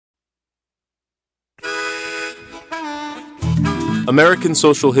American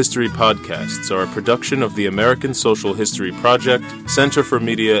Social History podcasts are a production of the American Social History Project, Center for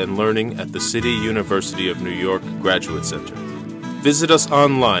Media and Learning at the City University of New York Graduate Center. Visit us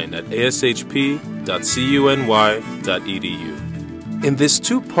online at ashp.cuny.edu. In this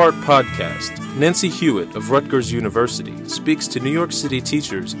two-part podcast, Nancy Hewitt of Rutgers University speaks to New York City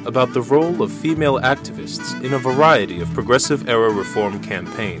teachers about the role of female activists in a variety of progressive-era reform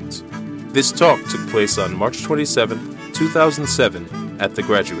campaigns. This talk took place on March 27, 2007, at the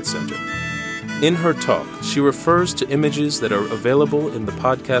Graduate Center. In her talk, she refers to images that are available in the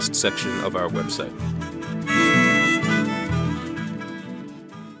podcast section of our website.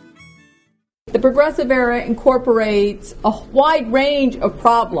 The progressive era incorporates a wide range of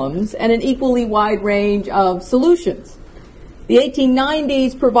problems and an equally wide range of solutions. The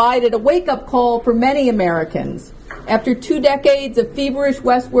 1890s provided a wake-up call for many Americans. After 2 decades of feverish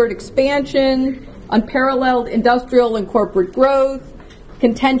westward expansion, unparalleled industrial and corporate growth,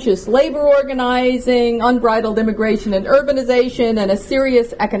 contentious labor organizing, unbridled immigration and urbanization, and a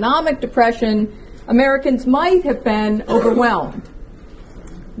serious economic depression, Americans might have been overwhelmed.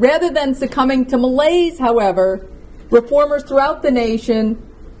 Rather than succumbing to malaise, however, reformers throughout the nation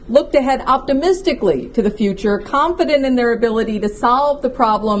looked ahead optimistically to the future, confident in their ability to solve the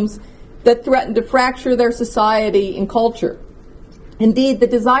problems that threatened to fracture their society and culture. Indeed, the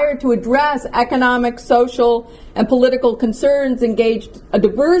desire to address economic, social, and political concerns engaged a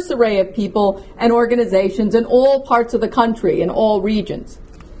diverse array of people and organizations in all parts of the country, in all regions.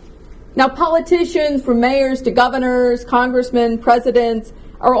 Now, politicians, from mayors to governors, congressmen, presidents,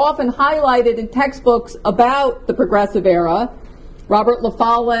 are often highlighted in textbooks about the progressive era. Robert La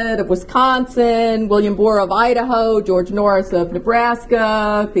Follette of Wisconsin, William Borah of Idaho, George Norris of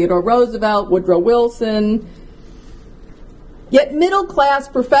Nebraska, Theodore Roosevelt, Woodrow Wilson. Yet middle-class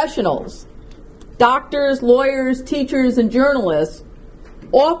professionals, doctors, lawyers, teachers, and journalists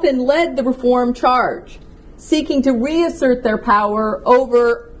often led the reform charge, seeking to reassert their power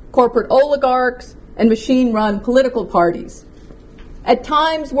over corporate oligarchs and machine-run political parties. At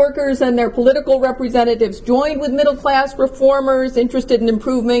times, workers and their political representatives joined with middle-class reformers interested in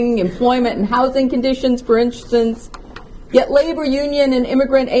improving employment and housing conditions, for instance. Yet labor union and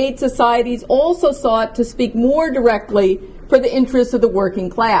immigrant aid societies also sought to speak more directly for the interests of the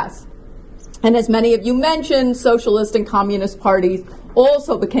working class. And as many of you mentioned, socialist and communist parties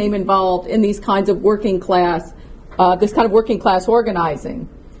also became involved in these kinds of working class organizing.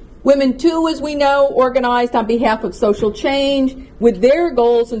 Women, too, as we know, organized on behalf of social change with their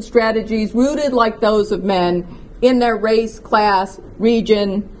goals and strategies rooted like those of men in their race, class,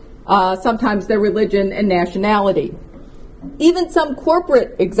 region, sometimes their religion and nationality. Even some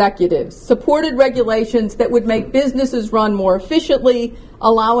corporate executives supported regulations that would make businesses run more efficiently,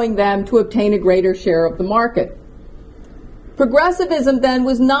 allowing them to obtain a greater share of the market. Progressivism, then,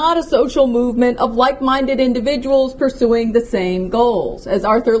 was not a social movement of like-minded individuals pursuing the same goals. As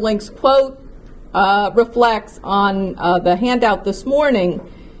Arthur Link's quote reflects on the handout this morning,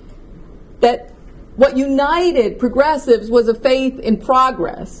 that what united progressives was a faith in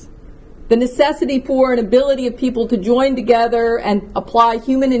progress, the necessity for and ability of people to join together and apply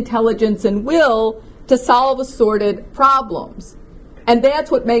human intelligence and will to solve assorted problems. And that's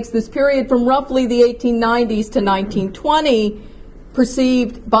what makes this period from roughly the 1890s to 1920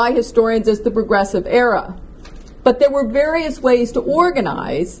 perceived by historians as the progressive era. But there were various ways to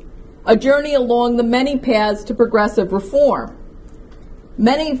organize a journey along the many paths to progressive reform.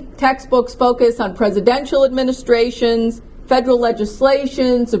 Many textbooks focus on presidential administrations, federal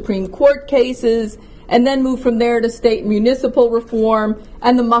legislation, Supreme Court cases, and then move from there to state and municipal reform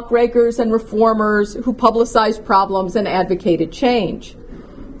and the muckrakers and reformers who publicized problems and advocated change.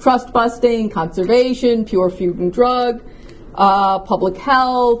 Trust busting, conservation, pure food and drug, public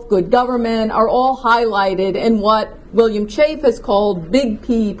health, good government are all highlighted in what William Chafe has called Big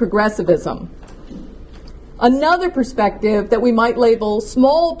P progressivism. Another perspective that we might label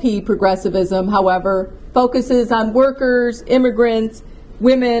small p progressivism, however, focuses on workers, immigrants,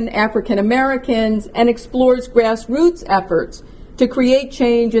 women, African Americans, and explores grassroots efforts to create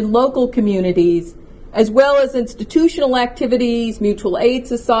change in local communities, as well as institutional activities, mutual aid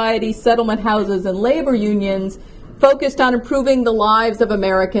societies, settlement houses, and labor unions focused on improving the lives of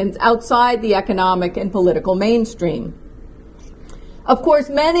Americans outside the economic and political mainstream. Of course,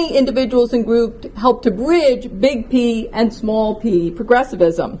 many individuals and groups helped to bridge big P and small p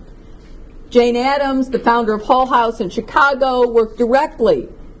progressivism. Jane Addams, the founder of Hull House in Chicago, worked directly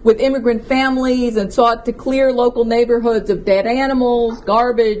with immigrant families and sought to clear local neighborhoods of dead animals,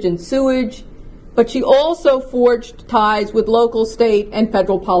 garbage, and sewage. But she also forged ties with local, state, and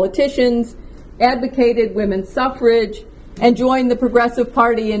federal politicians, advocated women's suffrage, and joined the Progressive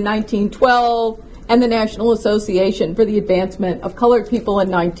Party in 1912 and the National Association for the Advancement of Colored People in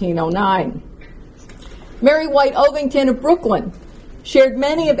 1909. Mary White Ovington of Brooklyn shared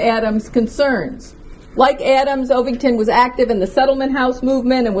many of Adams' concerns. Like Adams, Ovington was active in the Settlement House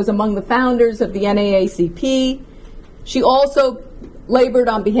movement and was among the founders of the NAACP. She also labored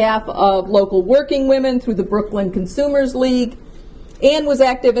on behalf of local working women through the Brooklyn Consumers League and was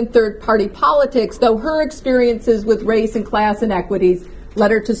active in third-party politics, though her experiences with race and class inequities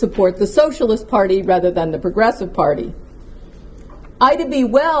led her to support the Socialist Party rather than the Progressive Party. Ida B.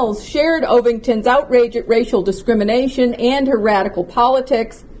 Wells shared Ovington's outrage at racial discrimination and her radical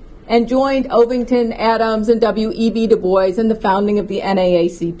politics and joined Ovington, Adams, and W.E.B. Du Bois in the founding of the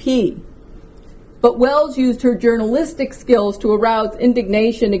NAACP. But Wells used her journalistic skills to arouse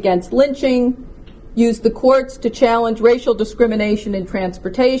indignation against lynching, used the courts to challenge racial discrimination in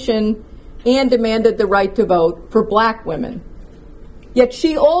transportation, and demanded the right to vote for black women. Yet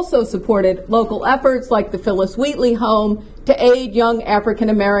she also supported local efforts like the Phyllis Wheatley Home to aid young African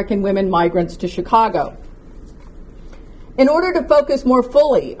American women migrants to Chicago. In order to focus more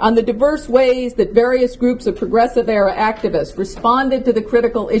fully on the diverse ways that various groups of progressive-era activists responded to the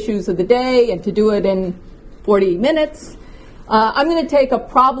critical issues of the day, and to do it in 40 minutes, I'm going to take a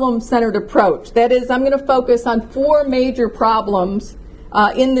problem-centered approach. That is, I'm going to focus on four major problems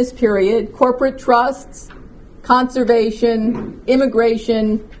in this period: corporate trusts, conservation,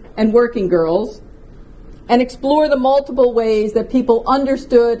 immigration, and working girls, and explore the multiple ways that people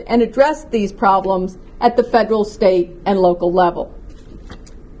understood and addressed these problems at the federal, state, and local level.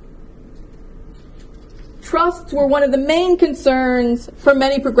 Trusts were one of the main concerns for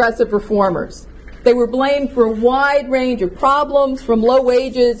many progressive reformers. They were blamed for a wide range of problems, from low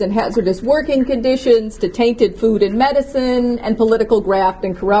wages and hazardous working conditions to tainted food and medicine and political graft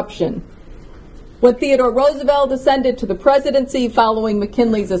and corruption. When Theodore Roosevelt ascended to the presidency following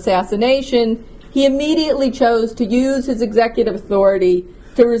McKinley's assassination, he immediately chose to use his executive authority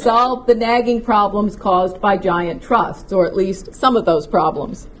to resolve the nagging problems caused by giant trusts, or at least some of those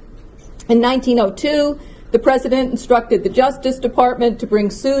problems. In 1902, the president instructed the Justice Department to bring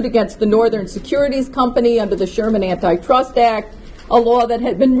suit against the Northern Securities Company under the Sherman Antitrust Act, a law that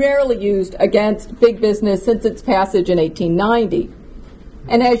had been rarely used against big business since its passage in 1890.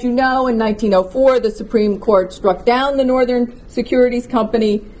 And as you know, in 1904, the Supreme Court struck down the Northern Securities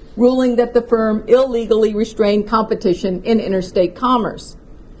Company, ruling that the firm illegally restrained competition in interstate commerce.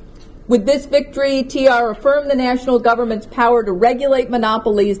 With this victory, TR affirmed the national government's power to regulate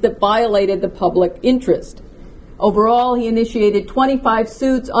monopolies that violated the public interest. Overall, he initiated 25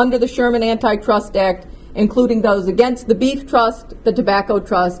 suits under the Sherman Antitrust Act, including those against the Beef Trust, the Tobacco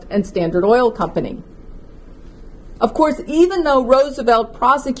Trust, and Standard Oil Company. Of course, even though Roosevelt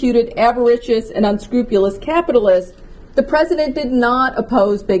prosecuted avaricious and unscrupulous capitalists, the president did not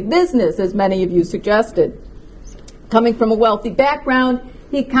oppose big business, as many of you suggested. Coming from a wealthy background,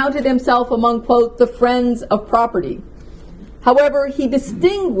 he counted himself among, quote, the friends of property. However, he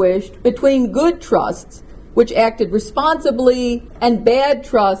distinguished between good trusts, which acted responsibly, and bad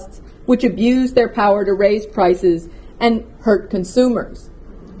trusts, which abused their power to raise prices and hurt consumers.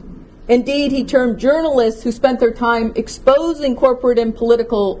 Indeed, he termed journalists who spent their time exposing corporate and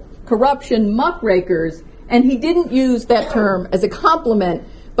political corruption muckrakers, and he didn't use that term as a compliment,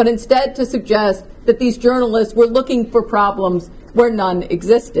 but instead to suggest that these journalists were looking for problems where none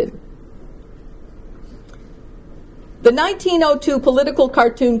existed. The 1902 political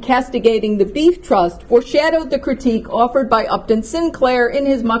cartoon castigating the Beef Trust foreshadowed the critique offered by Upton Sinclair in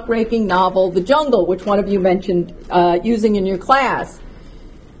his muckraking novel, The Jungle, which one of you mentioned using in your class.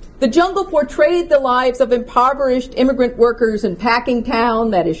 The Jungle portrayed the lives of impoverished immigrant workers in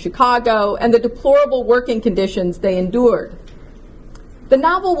Packingtown, that is Chicago, and the deplorable working conditions they endured. The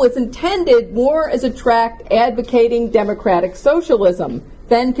novel was intended more as a tract advocating democratic socialism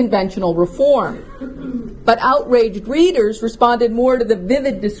than conventional reform. But outraged readers responded more to the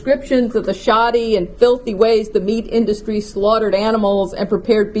vivid descriptions of the shoddy and filthy ways the meat industry slaughtered animals and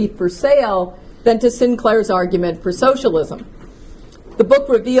prepared beef for sale than to Sinclair's argument for socialism. The book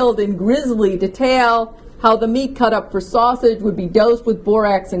revealed in grisly detail how the meat cut up for sausage would be dosed with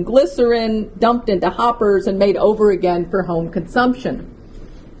borax and glycerin, dumped into hoppers, and made over again for home consumption.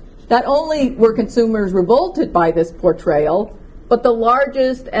 Not only were consumers revolted by this portrayal, but the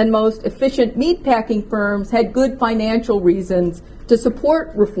largest and most efficient meatpacking firms had good financial reasons to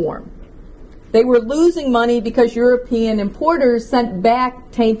support reform. They were losing money because European importers sent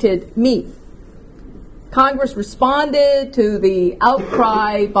back tainted meat. Congress responded to the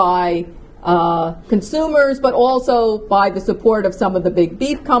outcry by consumers, but also by the support of some of the big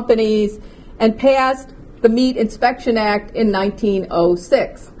beef companies, and passed the Meat Inspection Act in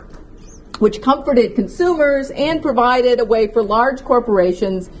 1906, which comforted consumers and provided a way for large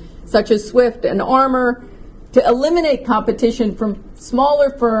corporations such as Swift and Armour to eliminate competition from smaller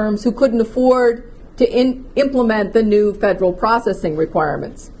firms who couldn't afford to implement the new federal processing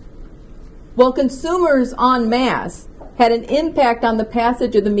requirements. While consumers en masse had an impact on the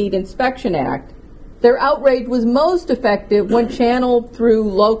passage of the Meat Inspection Act, their outrage was most effective when channeled through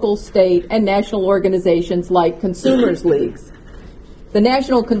local, state, and national organizations like consumers' leagues. The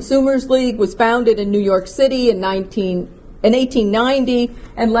National Consumers League was founded in New York City in 1890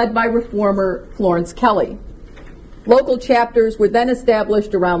 and led by reformer Florence Kelley. Local chapters were then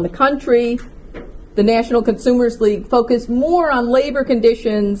established around the country. The National Consumers League focused more on labor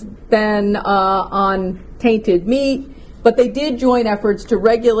conditions than on tainted meat, but they did join efforts to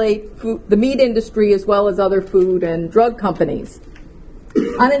regulate the meat industry as well as other food and drug companies.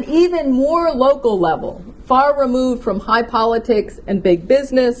 On an even more local level, far removed from high politics and big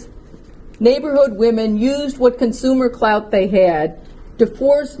business, neighborhood women used what consumer clout they had to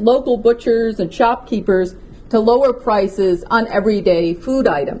force local butchers and shopkeepers to lower prices on everyday food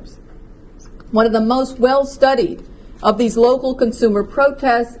items. One of the most well-studied of these local consumer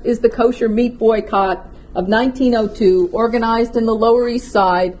protests is the kosher meat boycott of 1902, organized in the Lower East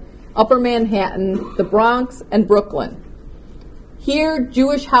Side, Upper Manhattan, the Bronx, and Brooklyn. Here,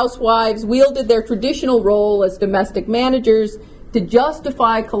 Jewish housewives wielded their traditional role as domestic managers to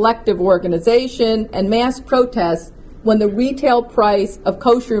justify collective organization and mass protests when the retail price of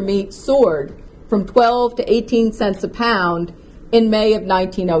kosher meat soared from 12 to 18 cents a pound in May of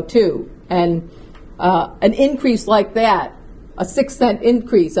 1902. And an increase like that, a 6-cent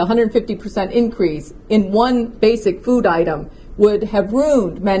increase, a 150% increase in one basic food item would have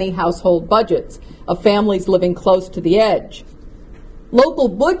ruined many household budgets of families living close to the edge. Local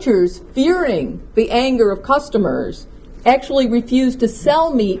butchers, fearing the anger of customers, actually refused to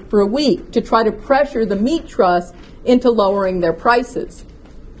sell meat for a week to try to pressure the meat trust into lowering their prices.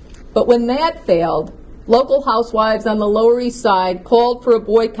 But when that failed, local housewives on the Lower East Side called for a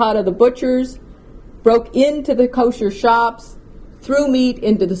boycott of the butchers, broke into the kosher shops, threw meat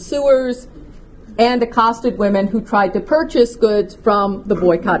into the sewers, and accosted women who tried to purchase goods from the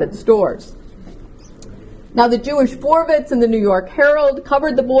boycotted stores. Now, the Jewish Vorwitz and the New York Herald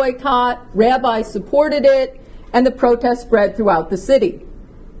covered the boycott, rabbis supported it, and the protest spread throughout the city.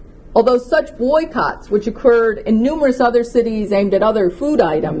 Although such boycotts, which occurred in numerous other cities aimed at other food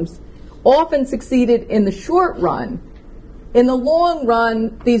items, often succeeded in the short run, in the long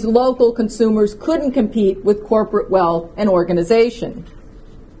run, these local consumers couldn't compete with corporate wealth and organization.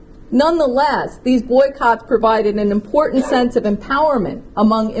 Nonetheless, these boycotts provided an important sense of empowerment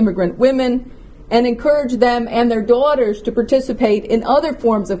among immigrant women and encouraged them and their daughters to participate in other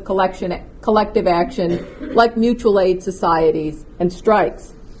forms of collective action like mutual aid societies and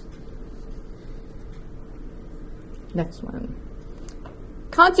strikes. Next one.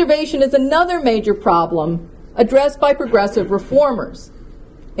 Conservation is another major problem addressed by progressive reformers.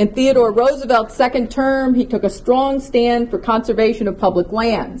 In Theodore Roosevelt's second term, he took a strong stand for conservation of public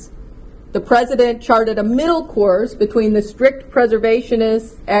lands. The president charted a middle course between the strict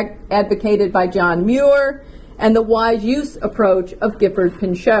preservationists advocated by John Muir and the wise use approach of Gifford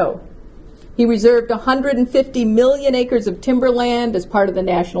Pinchot. He reserved 150 million acres of timberland as part of the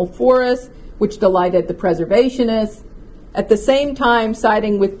national forest, which delighted the preservationists. At the same time,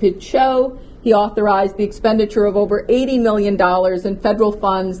 siding with Pinchot, he authorized the expenditure of over $80 million in federal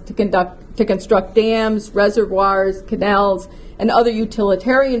funds to construct dams, reservoirs, canals, and other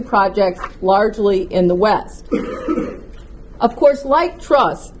utilitarian projects, largely in the West. Of course, like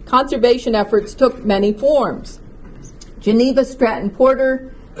trusts, conservation efforts took many forms. Geneva Stratton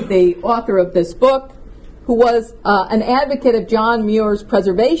Porter, the author of this book, who was an advocate of John Muir's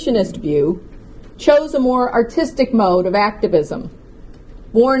preservationist view, chose a more artistic mode of activism.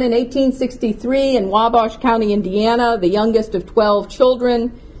 Born in 1863 in Wabash County, Indiana, the youngest of 12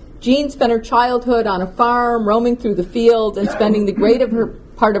 children, Jean spent her childhood on a farm, roaming through the fields and spending the greater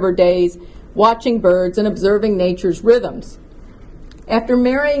part of her days watching birds and observing nature's rhythms. After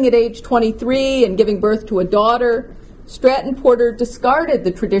marrying at age 23 and giving birth to a daughter, Stratton Porter discarded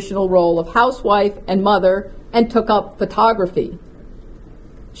the traditional role of housewife and mother and took up photography.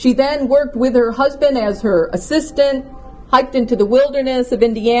 She then worked with her husband as her assistant, hiked into the wilderness of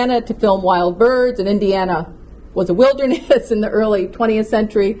Indiana to film wild birds, and Indiana was a wilderness in the early 20th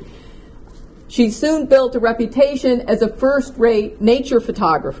century. She soon built a reputation as a first-rate nature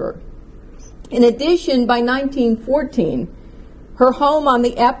photographer. In addition, by 1914, her home on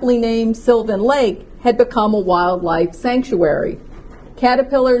the aptly named Sylvan Lake had become a wildlife sanctuary.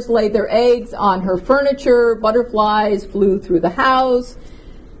 Caterpillars laid their eggs on her furniture. Butterflies flew through the house.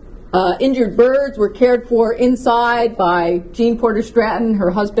 Injured birds were cared for inside by Jean Porter Stratton,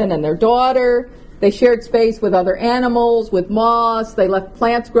 her husband, and their daughter. They shared space with other animals, with moss. They left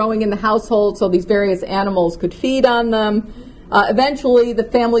plants growing in the household so these various animals could feed on them. Eventually, the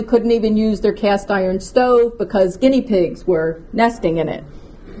family couldn't even use their cast iron stove because guinea pigs were nesting in it.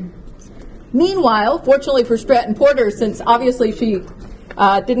 Meanwhile, fortunately for Stratton Porter, since obviously she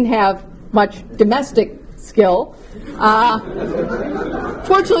didn't have much domestic skill,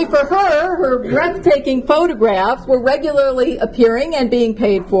 fortunately for her, her breathtaking photographs were regularly appearing and being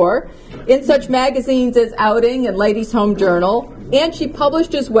paid for in such magazines as Outing and Ladies' Home Journal, and she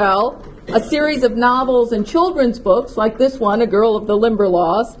published as well a series of novels and children's books, like this one, A Girl of the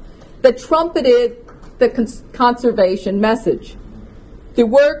Limberlost, that trumpeted the conservation message. Through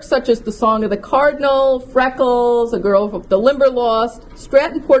works such as The Song of the Cardinal, Freckles, A Girl of the Limberlost,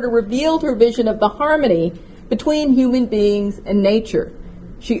 Stratton Porter revealed her vision of the harmony between human beings and nature.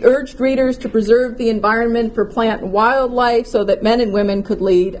 She urged readers to preserve the environment for plant and wildlife so that men and women could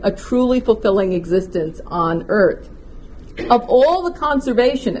lead a truly fulfilling existence on Earth. Of all the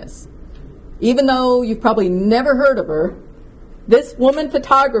conservationists, even though you've probably never heard of her, this woman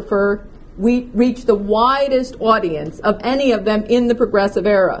photographer reached the widest audience of any of them in the Progressive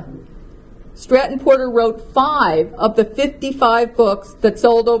Era. Stratton Porter wrote 5 of the 55 books that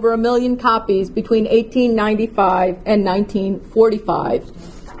sold over 1 million copies between 1895 and 1945.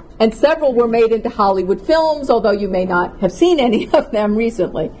 And several were made into Hollywood films, although you may not have seen any of them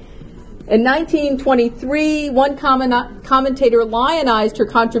recently. In 1923, one commentator lionized her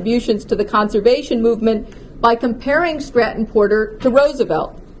contributions to the conservation movement by comparing Stratton Porter to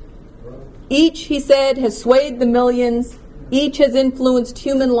Roosevelt. Each, he said, has swayed the millions. Each has influenced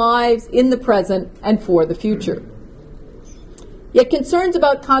human lives in the present and for the future. Yet concerns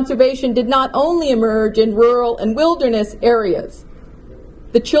about conservation did not only emerge in rural and wilderness areas.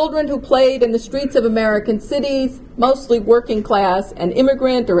 The children who played in the streets of American cities, mostly working class and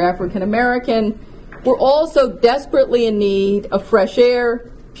immigrant or African American, were also desperately in need of fresh air,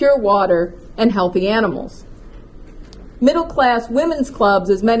 pure water, and healthy animals. Middle-class women's clubs,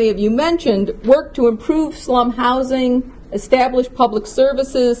 as many of you mentioned, worked to improve slum housing, establish public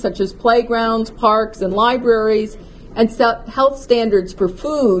services such as playgrounds, parks, and libraries, and set health standards for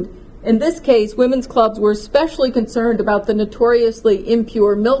food. In this case, women's clubs were especially concerned about the notoriously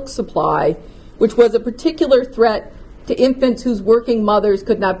impure milk supply, which was a particular threat to infants whose working mothers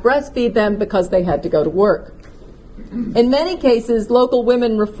could not breastfeed them because they had to go to work. In many cases, local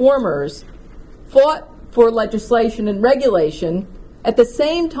women reformers fought for legislation and regulation at the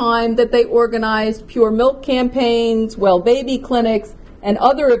same time that they organized pure milk campaigns, well baby clinics, and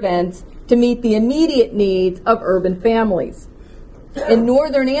other events to meet the immediate needs of urban families. In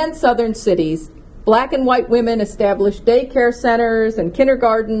northern and southern cities, black and white women established daycare centers and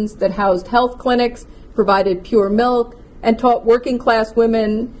kindergartens that housed health clinics, provided pure milk, and taught working class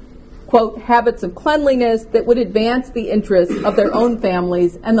women, quote, habits of cleanliness that would advance the interests of their own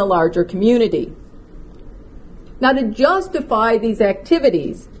families and the larger community. Now, to justify these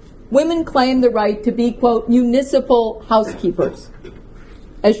activities, women claimed the right to be, quote, municipal housekeepers.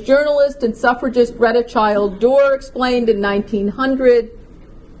 As journalist and suffragist Greta Child Dorr explained in 1900,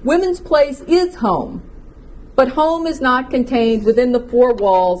 women's place is home, but home is not contained within the 4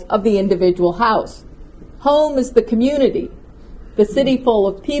 walls of the individual house. Home is the community. The city full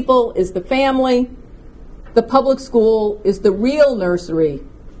of people is the family. The public school is the real nursery,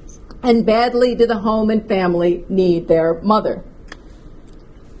 and badly do the home and family need their mother.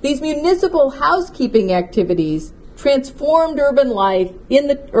 These municipal housekeeping activities transformed urban life in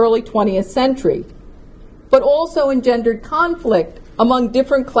the early 20th century, but also engendered conflict among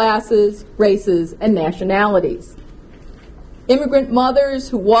different classes, races, and nationalities. Immigrant mothers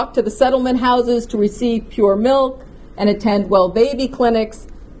who walked to the settlement houses to receive pure milk and attend well baby clinics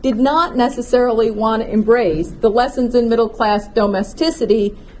did not necessarily want to embrace the lessons in middle-class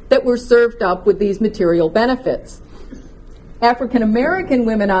domesticity that were served up with these material benefits. African American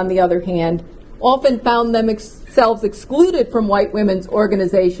women, on the other hand, often found themselves excluded from white women's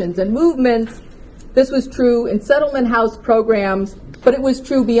organizations and movements. This was true in settlement house programs, but it was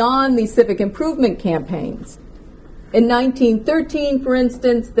true beyond these civic improvement campaigns. In 1913, for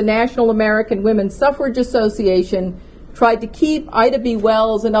instance, the National American Women's Suffrage Association tried to keep Ida B.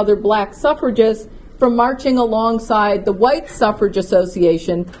 Wells and other black suffragists from marching alongside the White Suffrage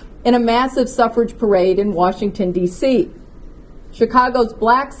Association in a massive suffrage parade in Washington, D.C. Chicago's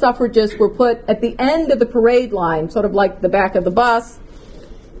black suffragists were put at the end of the parade line, sort of like the back of the bus.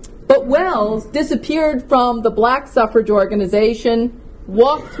 But Wells disappeared from the black suffrage organization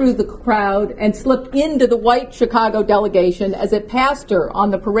walked through the crowd and slipped into the white Chicago delegation as it passed her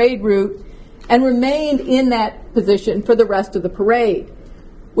on the parade route and remained in that position for the rest of the parade,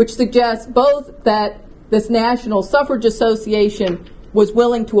 which suggests both that this National Suffrage Association was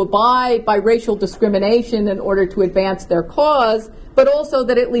willing to abide by racial discrimination in order to advance their cause, but also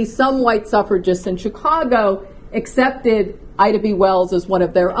that at least some white suffragists in Chicago accepted Ida B. Wells as one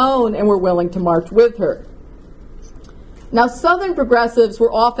of their own and were willing to march with her. Now, Southern progressives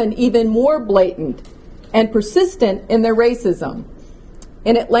were often even more blatant and persistent in their racism.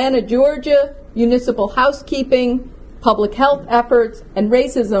 In Atlanta, Georgia, municipal housekeeping, public health efforts, and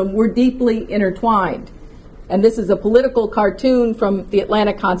racism were deeply intertwined. And this is a political cartoon from the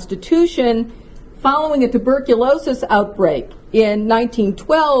Atlanta Constitution. Following a tuberculosis outbreak in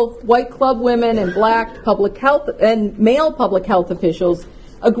 1912, white club women and black public health and male public health officials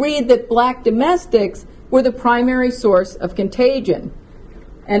agreed that black domestics were the primary source of contagion.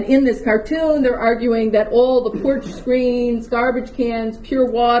 And in this cartoon, they're arguing that all the porch screens, garbage cans, pure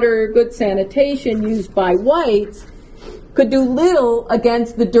water, good sanitation used by whites could do little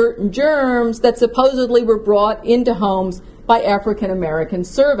against the dirt and germs that supposedly were brought into homes by African American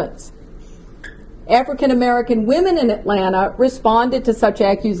servants. African American women in Atlanta responded to such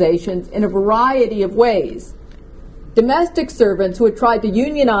accusations in a variety of ways. Domestic servants who had tried to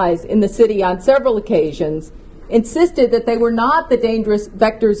unionize in the city on several occasions insisted that they were not the dangerous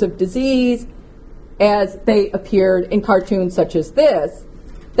vectors of disease as they appeared in cartoons such as this.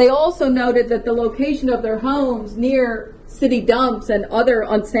 They also noted that the location of their homes near city dumps and other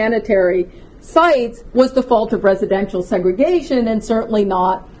unsanitary sites was the fault of residential segregation and certainly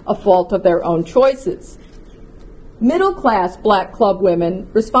not a fault of their own choices. Middle-class black club women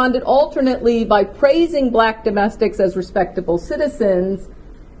responded alternately by praising black domestics as respectable citizens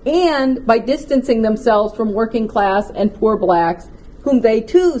and by distancing themselves from working class and poor blacks, whom they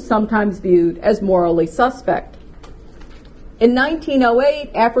too sometimes viewed as morally suspect. In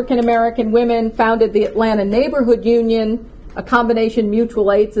 1908, African American women founded the Atlanta Neighborhood Union, a combination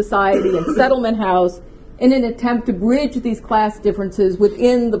mutual aid society and settlement house, in an attempt to bridge these class differences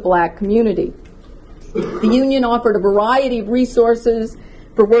within the black community. The union offered a variety of resources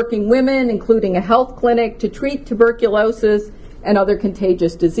for working women, including a health clinic to treat tuberculosis and other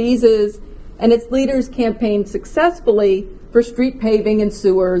contagious diseases, and its leaders campaigned successfully for street paving and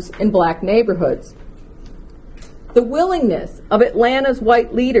sewers in black neighborhoods. The willingness of Atlanta's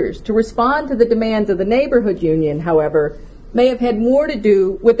white leaders to respond to the demands of the neighborhood union, however, may have had more to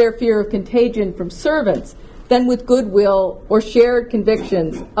do with their fear of contagion from servants than with goodwill or shared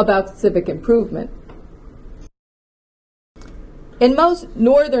convictions about civic improvement. In most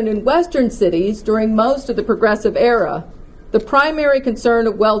northern and western cities during most of the progressive era, the primary concern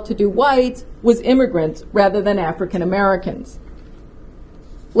of well-to-do whites was immigrants rather than African Americans.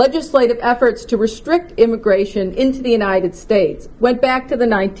 Legislative efforts to restrict immigration into the United States went back to the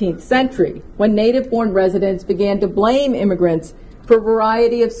 19th century, when native-born residents began to blame immigrants for a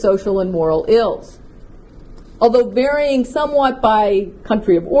variety of social and moral ills. Although varying somewhat by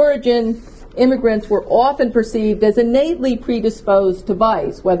country of origin, immigrants were often perceived as innately predisposed to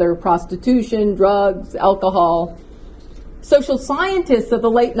vice, whether prostitution, drugs, alcohol. Social scientists of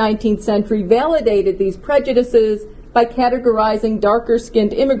the late 19th century validated these prejudices by categorizing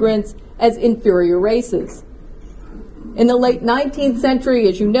darker-skinned immigrants as inferior races. In the late 19th century,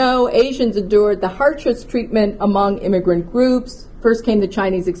 as you know, Asians endured the harshest treatment among immigrant groups. First came the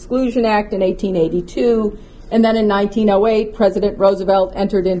Chinese Exclusion Act in 1882, and then in 1908, President Roosevelt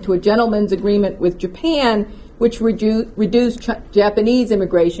entered into a gentleman's agreement with Japan, which reduced Japanese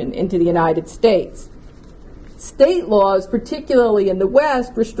immigration into the United States. State laws, particularly in the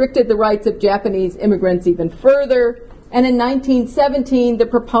West, restricted the rights of Japanese immigrants even further, and in 1917, the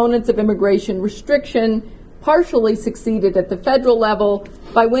proponents of immigration restriction partially succeeded at the federal level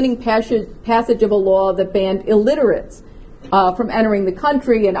by winning passage of a law that banned illiterates from entering the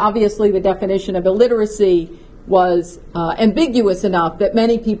country, and obviously the definition of illiteracy was ambiguous enough that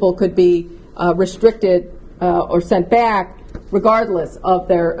many people could be restricted or sent back regardless of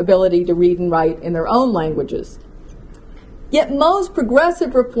their ability to read and write in their own languages. Yet most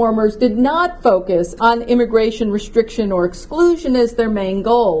progressive reformers did not focus on immigration restriction or exclusion as their main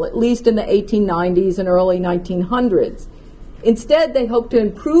goal, at least in the 1890s and early 1900s. Instead, they hoped to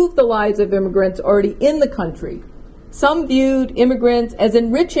improve the lives of immigrants already in the country. Some viewed immigrants as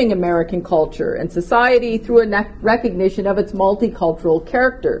enriching American culture and society through a recognition of its multicultural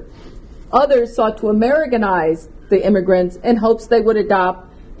character. Others sought to Americanize the immigrants in hopes they would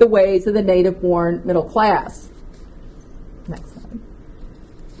adopt the ways of the native-born middle class. Next slide.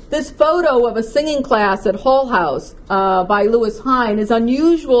 This photo of a singing class at Hull House by Louis Hine is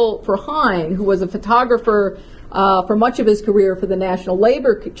unusual for Hine, who was a photographer for much of his career for the National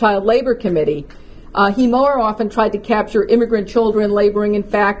Child Labor Committee. He more often tried to capture immigrant children laboring in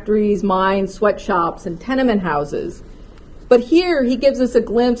factories, mines, sweatshops, and tenement houses. But here he gives us a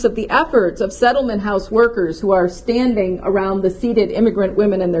glimpse of the efforts of settlement house workers who are standing around the seated immigrant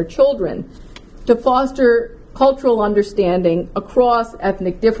women and their children to foster cultural understanding across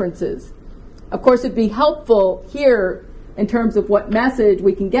ethnic differences. Of course, it'd be helpful here in terms of what message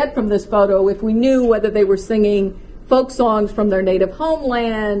we can get from this photo if we knew whether they were singing folk songs from their native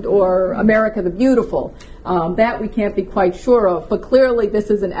homeland or America the Beautiful. That we can't be quite sure of, but clearly this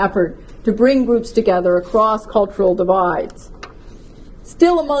is an effort to bring groups together across cultural divides.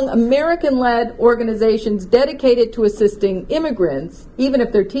 Still, among American-led organizations dedicated to assisting immigrants, even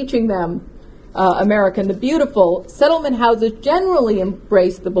if they're teaching them American the Beautiful, settlement houses generally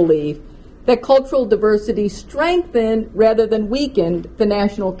embrace the belief that cultural diversity strengthened rather than weakened the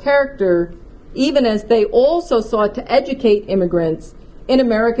national character, even as they also sought to educate immigrants in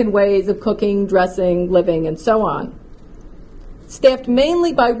American ways of cooking, dressing, living, and so on. Staffed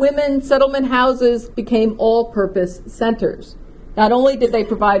mainly by women, settlement houses became all-purpose centers. Not only did they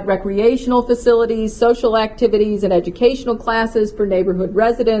provide recreational facilities, social activities, and educational classes for neighborhood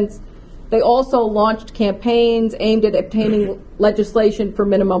residents, they also launched campaigns aimed at obtaining legislation for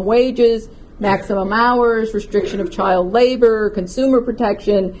minimum wages, maximum hours, restriction of child labor, consumer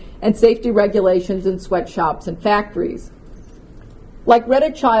protection, and safety regulations in sweatshops and factories. Like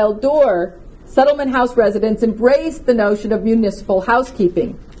Retta Child Door, settlement house residents embraced the notion of municipal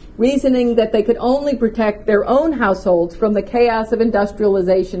housekeeping, reasoning that they could only protect their own households from the chaos of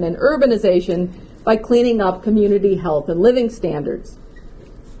industrialization and urbanization by cleaning up community health and living standards.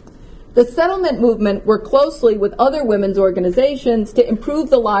 The settlement movement worked closely with other women's organizations to improve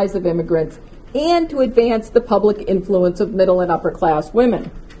the lives of immigrants and to advance the public influence of middle and upper class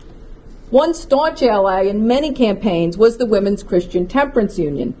women. One staunch ally in many campaigns was the Women's Christian Temperance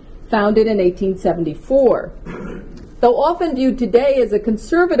Union, founded in 1874. Though often viewed today as a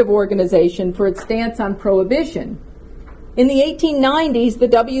conservative organization for its stance on prohibition, in the 1890s, the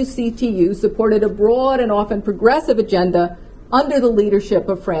WCTU supported a broad and often progressive agenda under the leadership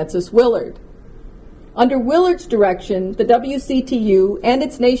of Frances Willard. Under Willard's direction, the WCTU and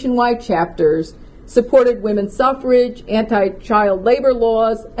its nationwide chapters supported women's suffrage, anti-child labor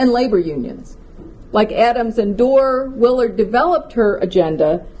laws, and labor unions. Like Adams and Dorr, Willard developed her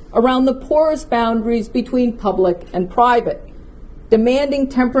agenda around the porous boundaries between public and private, demanding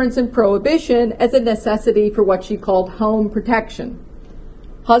temperance and prohibition as a necessity for what she called home protection.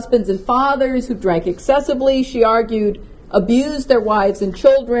 Husbands and fathers who drank excessively, she argued, abused their wives and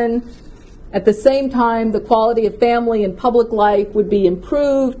children. At the same time, the quality of family and public life would be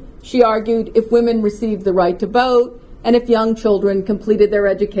improved, she argued, if women received the right to vote and if young children completed their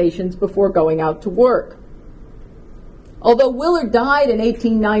educations before going out to work. Although Willard died in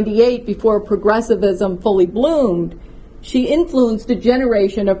 1898 before progressivism fully bloomed, she influenced a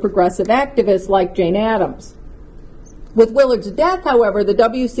generation of progressive activists like Jane Addams. With Willard's death, however, the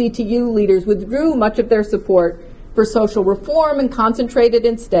WCTU leaders withdrew much of their support for social reform and concentrated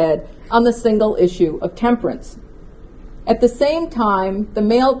instead on the single issue of temperance. At the same time, the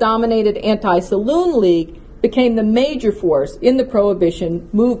male-dominated Anti-Saloon League became the major force in the prohibition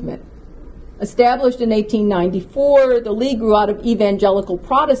movement. Established in 1894, the League grew out of evangelical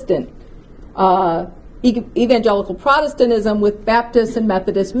Protestantism with Baptist and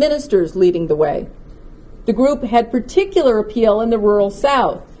Methodist ministers leading the way. The group had particular appeal in the rural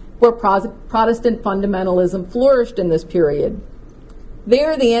South, where Protestant fundamentalism flourished in this period.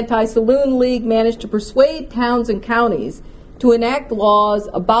 There, the Anti-Saloon League managed to persuade towns and counties to enact laws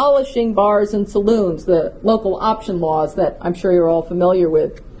abolishing bars and saloons, the local option laws that I'm sure you're all familiar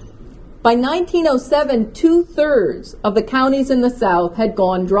with. By 1907, 2/3 of the counties in the South had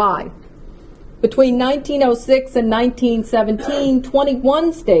gone dry. Between 1906 and 1917,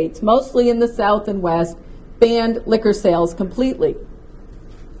 21 states, mostly in the South and West, banned liquor sales completely.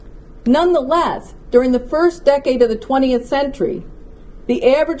 Nonetheless, during the first decade of the 20th century,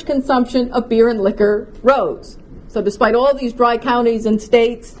 the average consumption of beer and liquor rose. So despite all these dry counties and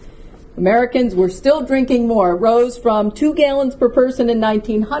states, Americans were still drinking more. It rose from 2 gallons per person in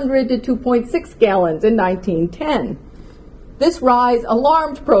 1900 to 2.6 gallons in 1910. This rise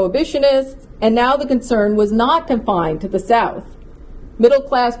alarmed prohibitionists, and now the concern was not confined to the South.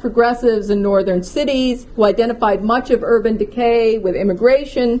 Middle-class progressives in northern cities, who identified much of urban decay with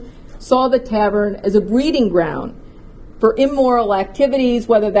immigration, saw the tavern as a breeding ground for immoral activities,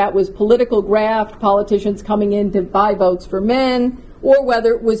 whether that was political graft, politicians coming in to buy votes for men, or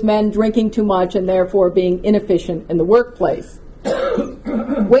whether it was men drinking too much and therefore being inefficient in the workplace.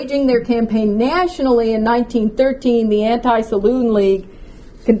 Waging their campaign nationally in 1913, the Anti-Saloon League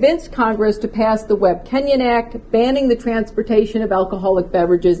convinced Congress to pass the Webb-Kenyon Act, banning the transportation of alcoholic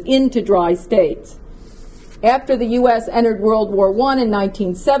beverages into dry states. After the U.S. entered World War I in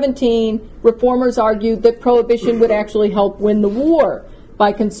 1917, reformers argued that prohibition would actually help win the war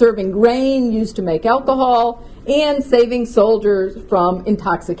by conserving grain used to make alcohol and saving soldiers from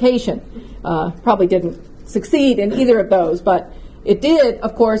intoxication. Probably didn't succeed in either of those, but it did,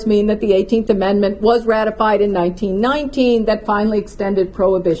 of course, mean that the 18th Amendment was ratified in 1919 that finally extended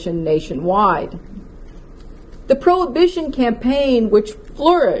prohibition nationwide. The Prohibition campaign, which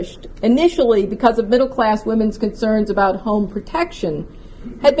flourished initially because of middle-class women's concerns about home protection,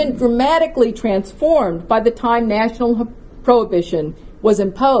 had been dramatically transformed by the time national prohibition was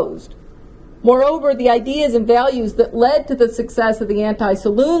imposed. Moreover, the ideas and values that led to the success of the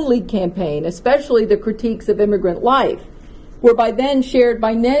Anti-Saloon League campaign, especially the critiques of immigrant life, were by then shared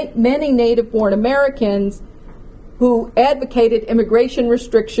by many native-born Americans who advocated immigration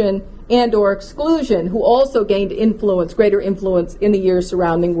restriction and or exclusion, who also gained greater influence in the years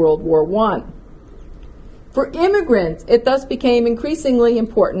surrounding World War I. For immigrants, it thus became increasingly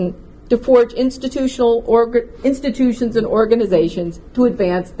important to forge institutions and organizations to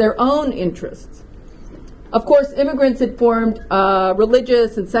advance their own interests. Of course, immigrants had formed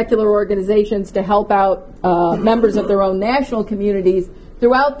religious and secular organizations to help out members of their own national communities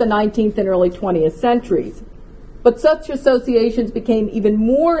throughout the 19th and early 20th centuries. But such associations became even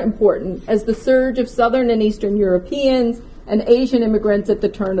more important as the surge of Southern and Eastern Europeans and Asian immigrants at the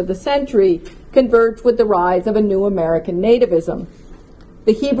turn of the century converged with the rise of a new American nativism.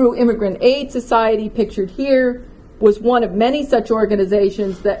 The Hebrew Immigrant Aid Society, pictured here, was one of many such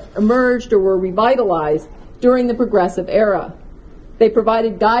organizations that emerged or were revitalized during the Progressive Era. They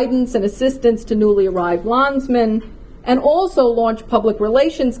provided guidance and assistance to newly arrived landsmen and also launched public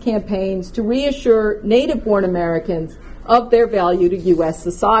relations campaigns to reassure native-born Americans of their value to U.S.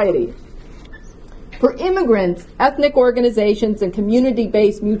 society. For immigrants, ethnic organizations and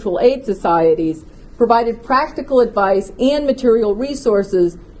community-based mutual aid societies provided practical advice and material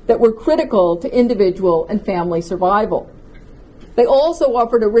resources that were critical to individual and family survival. They also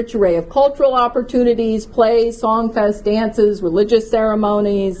offered a rich array of cultural opportunities, plays, songfests, dances, religious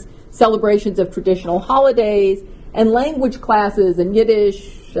ceremonies, celebrations of traditional holidays, and language classes in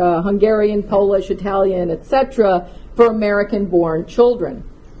Yiddish, Hungarian, Polish, Italian, etc. for American-born children.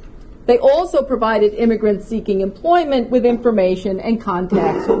 They also provided immigrants seeking employment with information and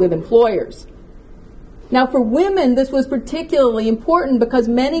contacts with employers. Now, for women, this was particularly important because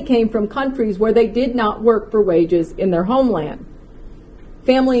many came from countries where they did not work for wages in their homeland.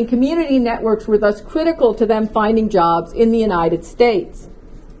 Family and community networks were thus critical to them finding jobs in the United States.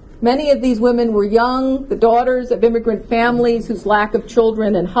 Many of these women were young, the daughters of immigrant families whose lack of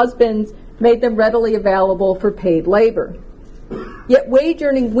children and husbands made them readily available for paid labor. Yet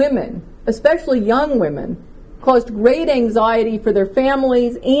wage-earning women, especially young women, caused great anxiety for their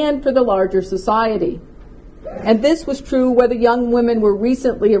families and for the larger society. And this was true whether young women were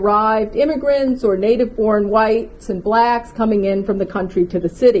recently arrived immigrants or native-born whites and blacks coming in from the country to the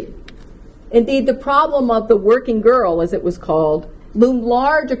city. Indeed, the problem of the working girl, as it was called, loomed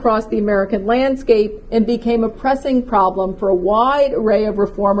large across the American landscape and became a pressing problem for a wide array of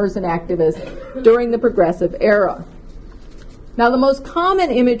reformers and activists during the Progressive Era. Now, the most common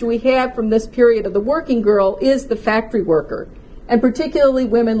image we have from this period of the working girl is the factory worker, and particularly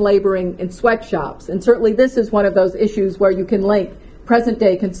women laboring in sweatshops. And certainly this is one of those issues where you can link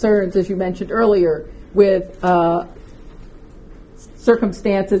present-day concerns, as you mentioned earlier, with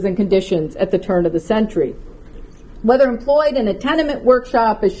circumstances and conditions at the turn of the century. Whether employed in a tenement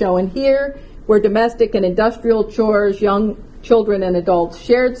workshop, as shown here, where domestic and industrial chores, young children and adults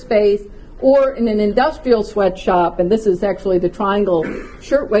shared space, or in an industrial sweatshop, and this is actually the Triangle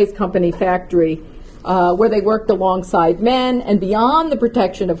Shirtwaist Company factory, where they worked alongside men, and beyond the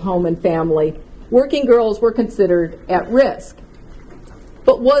protection of home and family, working girls were considered at risk.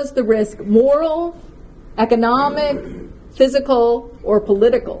 But was the risk moral, economic, physical, or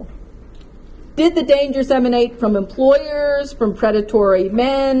political? Did the dangers emanate from employers, from predatory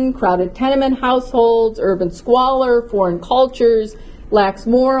men, crowded tenement households, urban squalor, foreign cultures, lax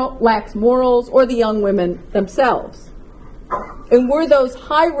morals, or the young women themselves? And were those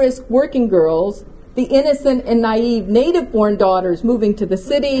high-risk working girls the innocent and naive native-born daughters moving to the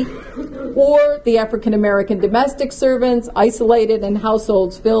city, or the African-American domestic servants isolated in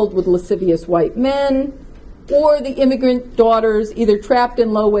households filled with lascivious white men, or the immigrant daughters either trapped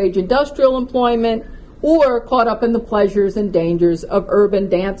in low-wage industrial employment or caught up in the pleasures and dangers of urban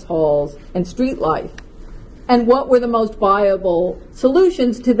dance halls and street life? And what were the most viable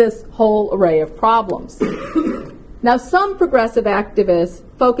solutions to this whole array of problems? Now, some progressive activists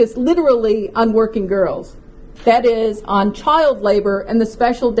focus literally on working girls, that is, on child labor and the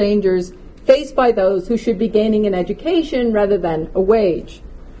special dangers faced by those who should be gaining an education rather than a wage.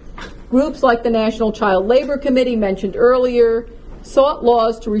 Groups like the National Child Labor Committee mentioned earlier sought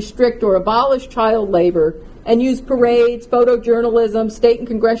laws to restrict or abolish child labor and used parades, photojournalism, state and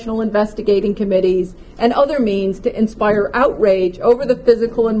congressional investigating committees, and other means to inspire outrage over the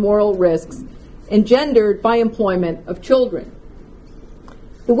physical and moral risks engendered by employment of children.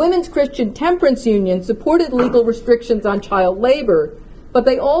 The Women's Christian Temperance Union supported legal restrictions on child labor, but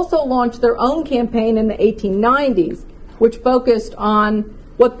they also launched their own campaign in the 1890s, which focused on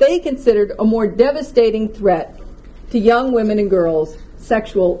what they considered a more devastating threat to young women and girls,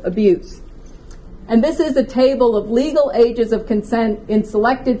 sexual abuse. And this is a table of legal ages of consent in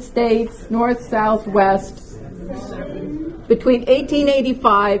selected states, north, south, west, between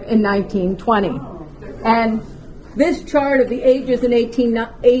 1885 and 1920. And this chart of the ages in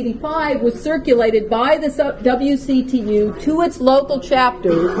 1885 was circulated by the WCTU to its local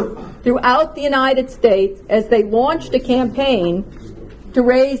chapters throughout the United States as they launched a campaign to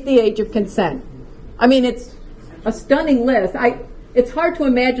raise the age of consent. I mean, it's a stunning list. It's hard to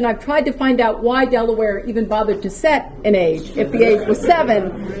imagine. I've tried to find out why Delaware even bothered to set an age if the age was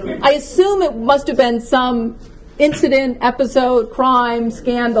 7. I assume it must have been some incident, episode, crime,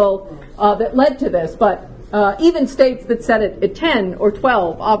 scandal that led to this, but even states that set it at 10 or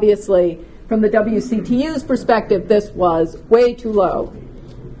 12, obviously, from the WCTU's perspective, this was way too low.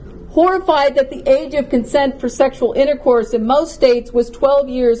 Horrified that the age of consent for sexual intercourse in most states was 12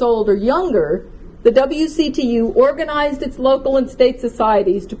 years old or younger, the WCTU organized its local and state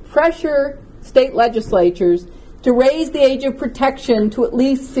societies to pressure state legislatures to raise the age of protection to at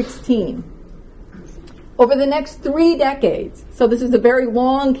least 16. Over the next 3 decades, so this is a very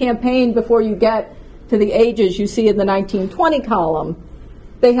long campaign before you get to the ages you see in the 1920 column,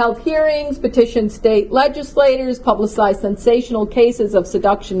 they held hearings, petitioned state legislators, publicized sensational cases of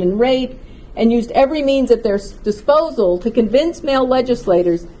seduction and rape, and used every means at their disposal to convince male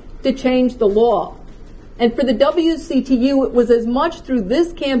legislators to change the law. And for the WCTU, it was as much through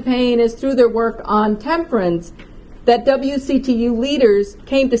this campaign as through their work on temperance that WCTU leaders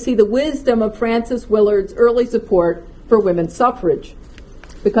came to see the wisdom of Frances Willard's early support for women's suffrage,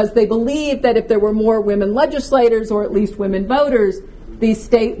 because they believed that if there were more women legislators, or at least women voters, these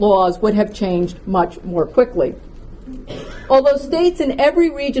state laws would have changed much more quickly. Although states in every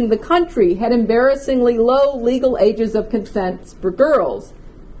region of the country had embarrassingly low legal ages of consent for girls,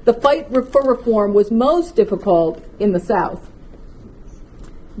 the fight for reform was most difficult in the South.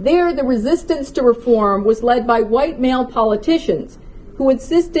 There, the resistance to reform was led by white male politicians who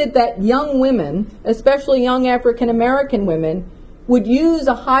insisted that young women, especially young African American women, would use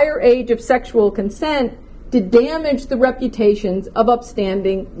a higher age of sexual consent to damage the reputations of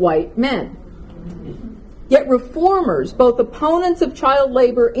upstanding white men. Yet reformers, both opponents of child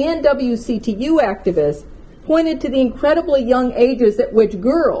labor and WCTU activists, pointed to the incredibly young ages at which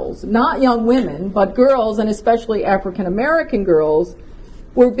girls, not young women, but girls, and especially African American girls,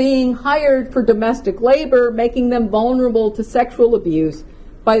 were being hired for domestic labor, making them vulnerable to sexual abuse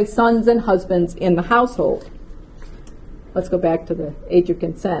by sons and husbands in the household. Let's go back to the age of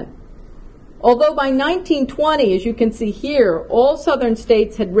consent. Although by 1920, as you can see here, all southern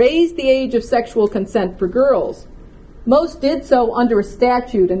states had raised the age of sexual consent for girls, most did so under a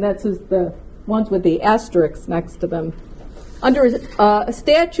statute, and that's the ones with the asterisks next to them, under a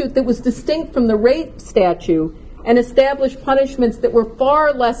statute that was distinct from the rape statute and established punishments that were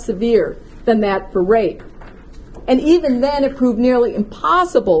far less severe than that for rape. And even then, it proved nearly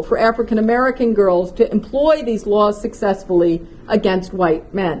impossible for African American girls to employ these laws successfully against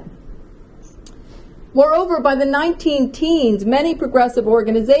white men. Moreover, by the 19-teens, many progressive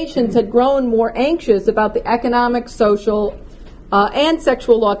organizations had grown more anxious about the economic, social, and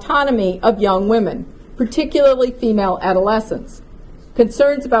sexual autonomy of young women, particularly female adolescents.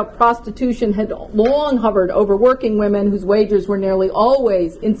 Concerns about prostitution had long hovered over working women whose wages were nearly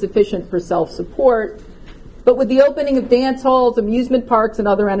always insufficient for self-support. But with the opening of dance halls, amusement parks, and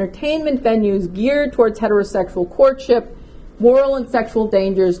other entertainment venues geared towards heterosexual courtship, moral and sexual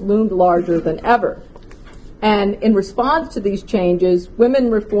dangers loomed larger than ever. And in response to these changes, women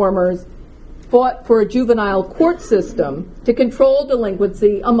reformers fought for a juvenile court system to control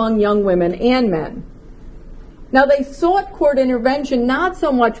delinquency among young women and men. Now, they sought court intervention not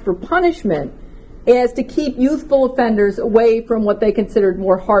so much for punishment as to keep youthful offenders away from what they considered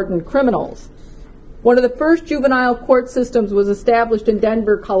more hardened criminals. One of the first juvenile court systems was established in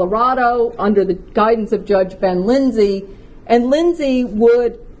Denver, Colorado, under the guidance of Judge Ben Lindsay, and Lindsay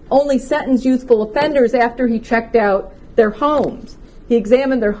would only sentence youthful offenders after he checked out their homes. He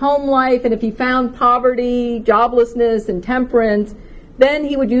examined their home life, and if he found poverty, joblessness, intemperance, then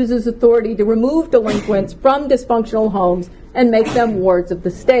he would use his authority to remove delinquents from dysfunctional homes and make them wards of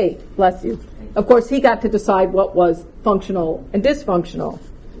the state. Bless you. Of course, he got to decide what was functional and dysfunctional.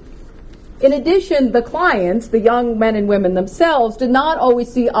 In addition, the clients, the young men and women themselves, did not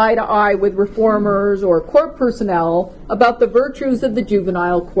always see eye to eye with reformers or court personnel about the virtues of the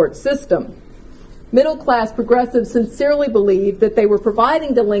juvenile court system. Middle-class progressives sincerely believed that they were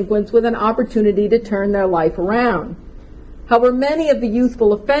providing delinquents with an opportunity to turn their life around. However, many of the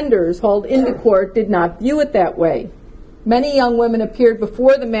youthful offenders hauled into court did not view it that way. Many young women appeared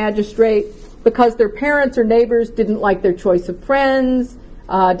before the magistrate because their parents or neighbors didn't like their choice of friends,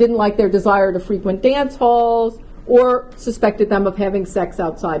 didn't like their desire to frequent dance halls, or suspected them of having sex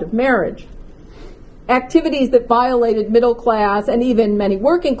outside of marriage. Activities that violated middle class and even many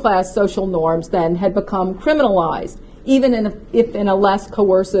working class social norms then had become criminalized, even if in a less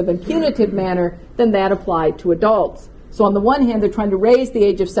coercive and punitive manner than that applied to adults. So on the one hand, they're trying to raise the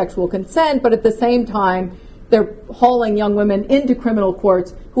age of sexual consent, but at the same time, they're hauling young women into criminal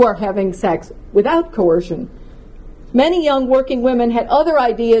courts who are having sex without coercion. Many young working women had other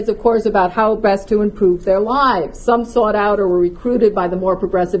ideas, of course, about how best to improve their lives. Some sought out or were recruited by the more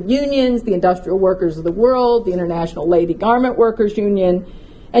progressive unions, the Industrial Workers of the World, the International Lady Garment Workers Union,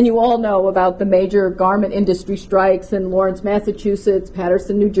 and you all know about the major garment industry strikes in Lawrence, Massachusetts,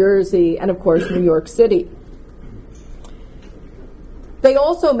 Paterson, New Jersey, and of course, New York City. They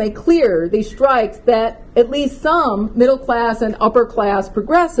also make clear, these strikes, that at least some middle-class and upper-class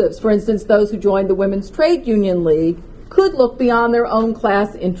progressives, for instance, those who joined the Women's Trade Union League, could look beyond their own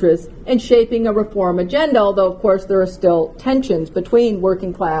class interests in shaping a reform agenda, although, of course, there are still tensions between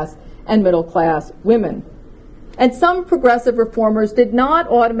working-class and middle-class women. And some progressive reformers who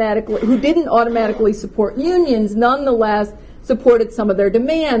didn't automatically support unions, nonetheless supported some of their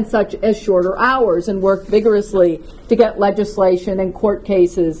demands, such as shorter hours, and worked vigorously to get legislation and court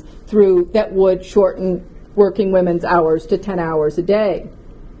cases through that would shorten working women's hours to 10 hours a day.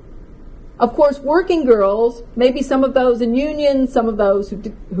 Of course, working girls, maybe some of those in unions, some of those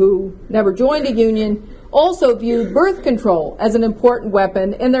who never joined a union, also viewed birth control as an important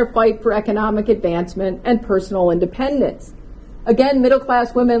weapon in their fight for economic advancement and personal independence. Again,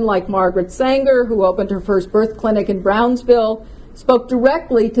 middle-class women like Margaret Sanger, who opened her first birth clinic in Brownsville, spoke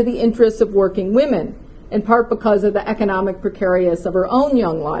directly to the interests of working women, in part because of the economic precariousness of her own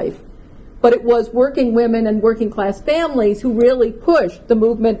young life. But it was working women and working-class families who really pushed the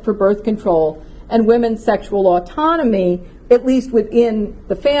movement for birth control and women's sexual autonomy, at least within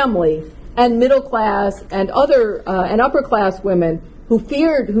the family, and middle-class and upper-class women who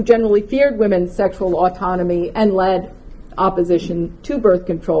generally feared women's sexual autonomy and led opposition to birth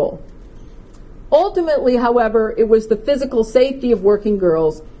control. Ultimately, however, it was the physical safety of working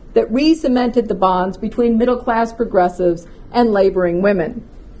girls that re-cemented the bonds between middle-class progressives and laboring women.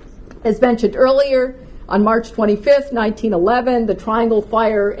 As mentioned earlier, on March 25th, 1911, the Triangle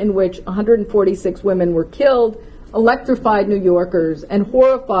Fire, in which 146 women were killed, electrified New Yorkers and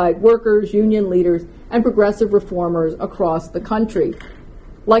horrified workers, union leaders, and progressive reformers across the country.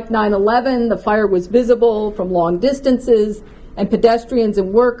 Like 9/11, the fire was visible from long distances, and pedestrians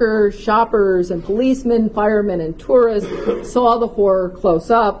and workers, shoppers and policemen, firemen and tourists saw the horror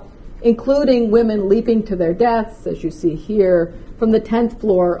close up, including women leaping to their deaths, as you see here, from the 10th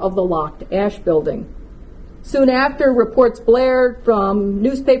floor of the locked Ash Building. Soon after, reports blared from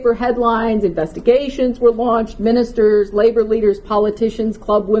newspaper headlines, investigations were launched, ministers, labor leaders, politicians,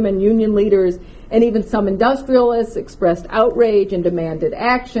 club women, union leaders, and even some industrialists expressed outrage and demanded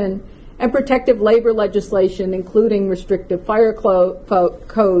action, and protective labor legislation, including restrictive fire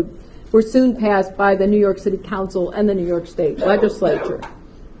code, were soon passed by the New York City Council and the New York State Legislature.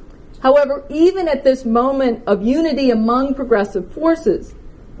 However, even at this moment of unity among progressive forces,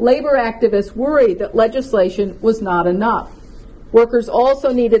 labor activists worried that legislation was not enough. Workers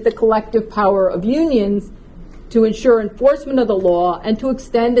also needed the collective power of unions to ensure enforcement of the law and to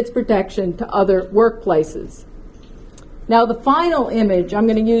extend its protection to other workplaces. Now, the final image I'm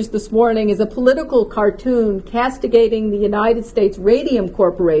going to use this morning is a political cartoon castigating the United States Radium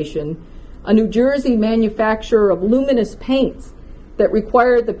Corporation, a New Jersey manufacturer of luminous paints that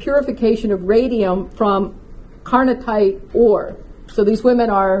required the purification of radium from carnotite ore. So these women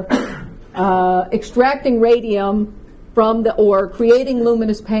are extracting radium from the ore, creating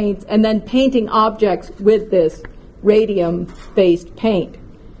luminous paints, and then painting objects with this radium-based paint.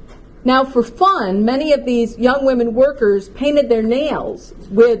 Now, for fun, many of these young women workers painted their nails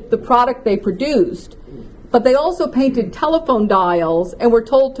with the product they produced, but they also painted telephone dials and were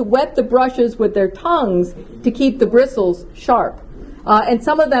told to wet the brushes with their tongues to keep the bristles sharp. And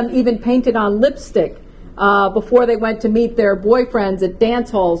some of them even painted on lipstick before they went to meet their boyfriends at dance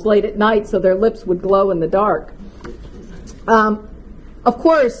halls late at night so their lips would glow in the dark. Of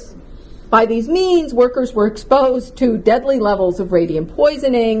course, by these means, workers were exposed to deadly levels of radium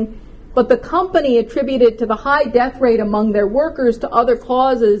poisoning, but the company attributed to the high death rate among their workers to other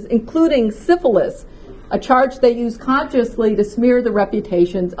causes, including syphilis, a charge they used consciously to smear the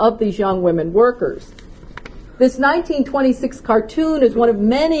reputations of these young women workers. This 1926 cartoon is one of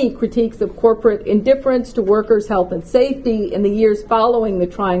many critiques of corporate indifference to workers' health and safety in the years following the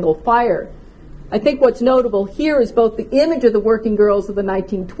Triangle Fire. I think what's notable here is both the image of the working girls of the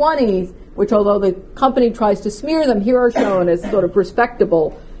 1920s, which although the company tries to smear them, here are shown as sort of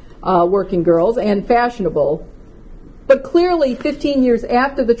respectable working girls and fashionable. But clearly, 15 years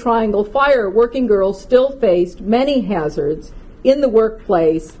after the Triangle Fire, working girls still faced many hazards in the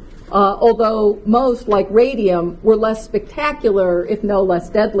workplace, although most, like radium, were less spectacular, if no less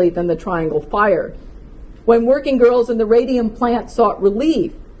deadly, than the Triangle Fire. When working girls in the radium plant sought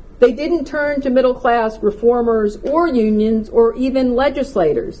relief, they didn't turn to middle-class reformers or unions or even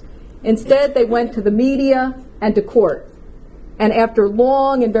legislators. Instead, they went to the media and to court. And after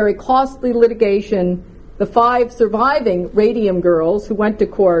long and very costly litigation, the 5 surviving radium girls who went to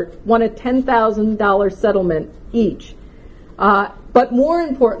court won a $10,000 settlement each. But more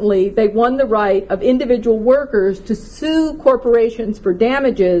importantly, they won the right of individual workers to sue corporations for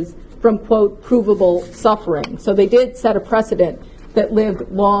damages from, quote, provable suffering. So they did set a precedent that lived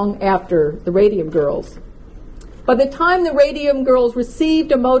long after the radium girls. By the time the radium girls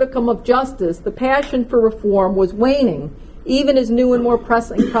received a modicum of justice, the passion for reform was waning, even as new and more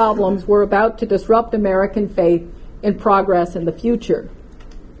pressing problems were about to disrupt American faith in progress in the future.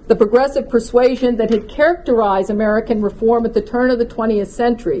 The progressive persuasion that had characterized American reform at the turn of the 20th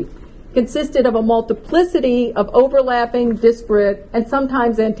century consisted of a multiplicity of overlapping, disparate, and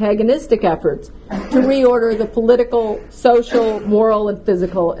sometimes antagonistic efforts to reorder the political, social, moral, and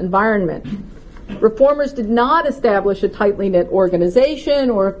physical environment. Reformers did not establish a tightly knit organization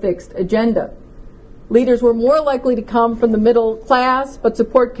or a fixed agenda. Leaders were more likely to come from the middle class, but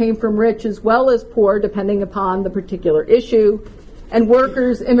support came from rich as well as poor, depending upon the particular issue. And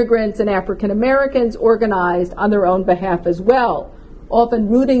workers, immigrants, and African Americans organized on their own behalf as well, often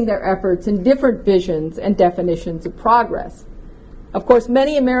rooting their efforts in different visions and definitions of progress. Of course,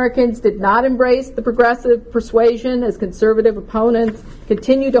 many Americans did not embrace the progressive persuasion as conservative opponents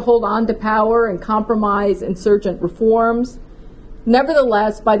continued to hold on to power and compromise insurgent reforms.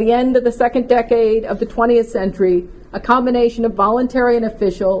 Nevertheless, by the end of the second decade of the 20th century, a combination of voluntary and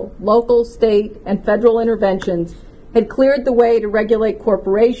official, local, state, and federal interventions had cleared the way to regulate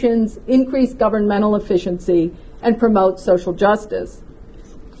corporations, increase governmental efficiency, and promote social justice.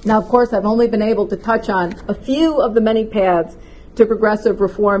 Now, of course, I've only been able to touch on a few of the many paths to progressive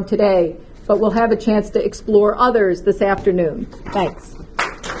reform today, but we'll have a chance to explore others this afternoon. Thanks.